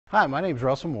Hi, my name is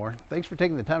Russell Moore. Thanks for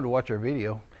taking the time to watch our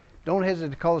video. Don't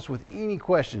hesitate to call us with any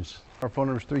questions. Our phone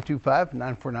number is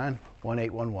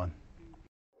 325-949-1811.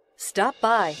 Stop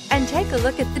by and take a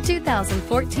look at the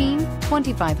 2014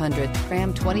 2500.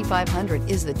 Ram 2500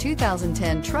 is the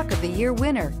 2010 Truck of the Year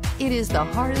winner. It is the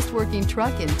hardest working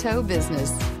truck in tow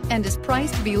business and is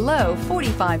priced below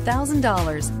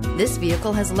 $45,000. This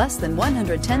vehicle has less than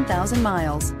 110,000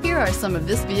 miles. Here are some of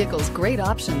this vehicle's great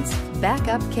options: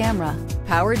 backup camera,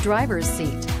 power driver's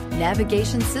seat,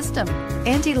 navigation system,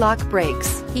 anti-lock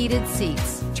brakes, heated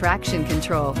seats, traction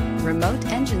control, remote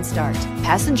engine start,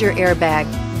 passenger airbag,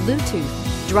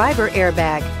 Bluetooth, driver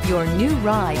airbag. Your new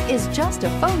ride is just a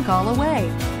phone call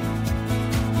away.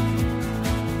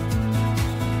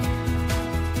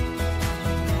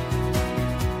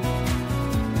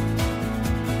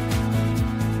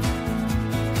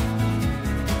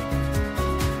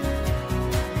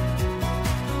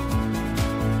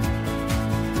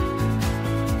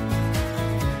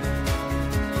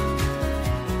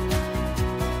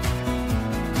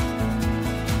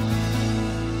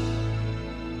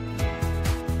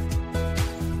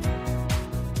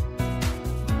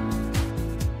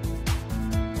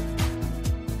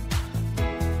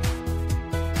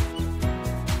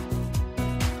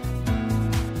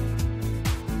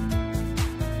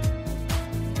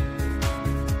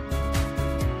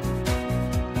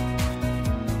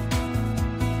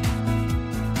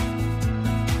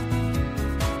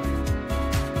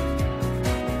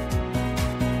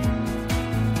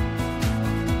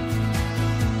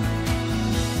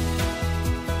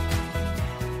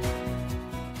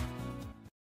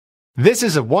 This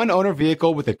is a one-owner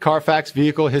vehicle with a Carfax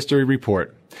Vehicle History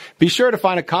Report. Be sure to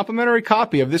find a complimentary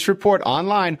copy of this report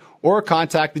online or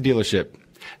contact the dealership.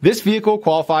 This vehicle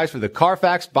qualifies for the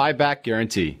Carfax Buyback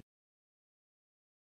Guarantee.